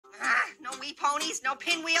wee ponies, no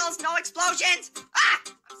pinwheels, no explosions. Ah,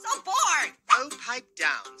 I'm so bored. Oh, pipe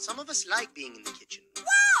down. Some of us like being in the kitchen.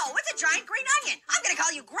 Whoa, it's a giant green onion. I'm gonna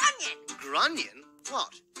call you Grunion. Grunion?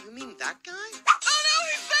 What? You mean that guy? Oh no,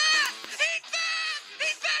 he's back! He's back!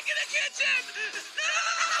 He's back in the kitchen!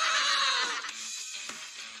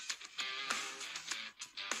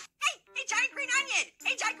 Hey, giant green onion.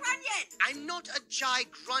 Hey, giant Grunion. I'm not a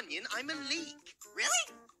Grunion. I'm a leek. Really?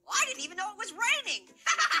 Well, I didn't even know it was raining.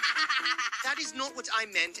 That is not what I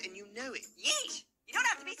meant, and you know it. Yeesh. You don't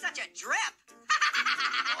have to be such a drip.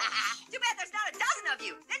 Too bad there's not a dozen of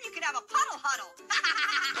you. Then you could have a puddle huddle.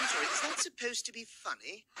 I'm sorry, is that supposed to be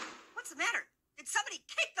funny? What's the matter? Did somebody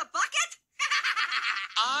kick the bucket?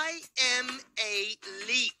 I am a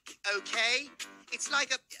leek, okay? It's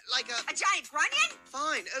like a... A giant Grunion?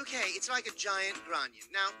 Fine, okay, it's like a giant grunion.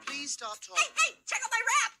 Now, please stop talking. Hey, check out my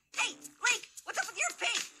rap. Hey, Leek, what's up with your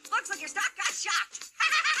pink? Looks like your stock got shocked.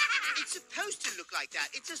 It's supposed to look like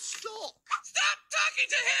that. It's a stalk. Stop talking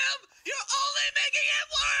to him! You're only making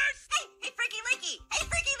it worse! Hey, Freaky Leaky. Hey,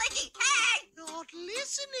 Freaky Leaky. Hey! Not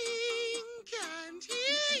listening. Can't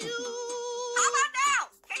hear you. How about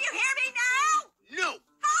now? Can you hear me now? No.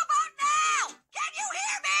 How about now? Can you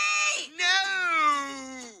hear me? No.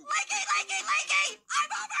 Leaky,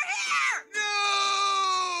 I'm over here. No.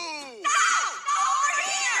 No, over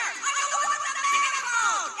here. I know what's on the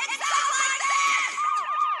megaphone. It sounds like this.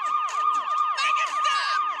 Make it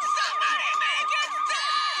stop! Somebody make it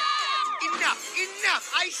stop! Enough.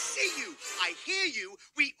 I see you. I hear you.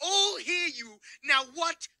 We all hear you. Now,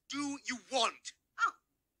 what do you want? Oh,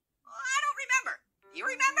 I don't remember. You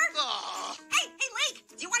remember? Oh. Hey, Leek,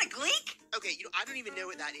 do you want a gleek? Okay, I don't even know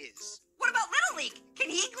what that is. What about Little Leek? Can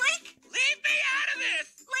he gleek? Leave me out of this!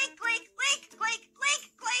 Leek.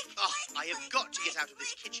 Oh, I have got to get out of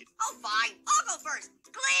this kitchen. Oh, fine. I'll go first.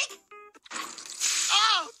 Gleek.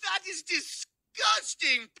 Oh, that is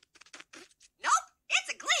disgusting. Nope, it's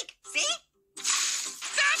a gleek. See?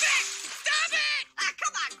 Stop it! Stop it! Ah,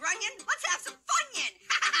 come on, Grunion. Let's have some funyon.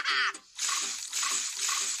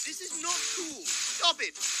 This is not cool. Stop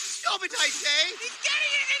it. Stop it, I say. He's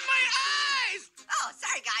getting it in my eyes! Oh,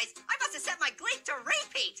 sorry, guys. I must have set my gleek to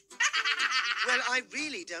repeat. Well, I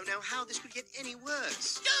really don't know how this could get any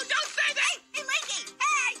worse. No, don't say that! Hey, Leaky.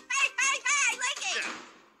 Hey, Leaky.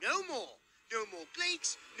 No more. No more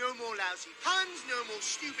gleeks, no more lousy puns, no more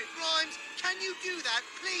stupid rhymes. Can you do that,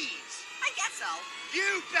 please? I guess so.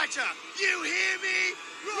 You better. You hear me?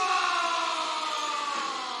 Roar!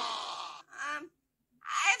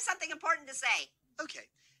 I have something important to say. Okay.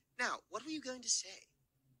 Now, what were you going to say?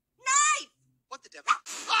 Knife! What the devil?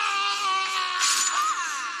 Ah!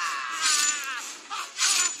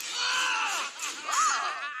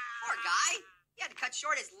 Whoa, poor guy. He had to cut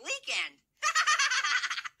short his leek end.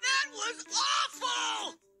 That was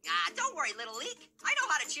awful! Ah, don't worry, Little Leek. I know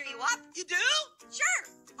how to cheer you up. You do? Sure.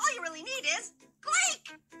 All you really need is gleek.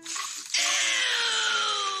 Ew!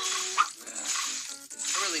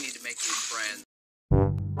 I really need to make new friends.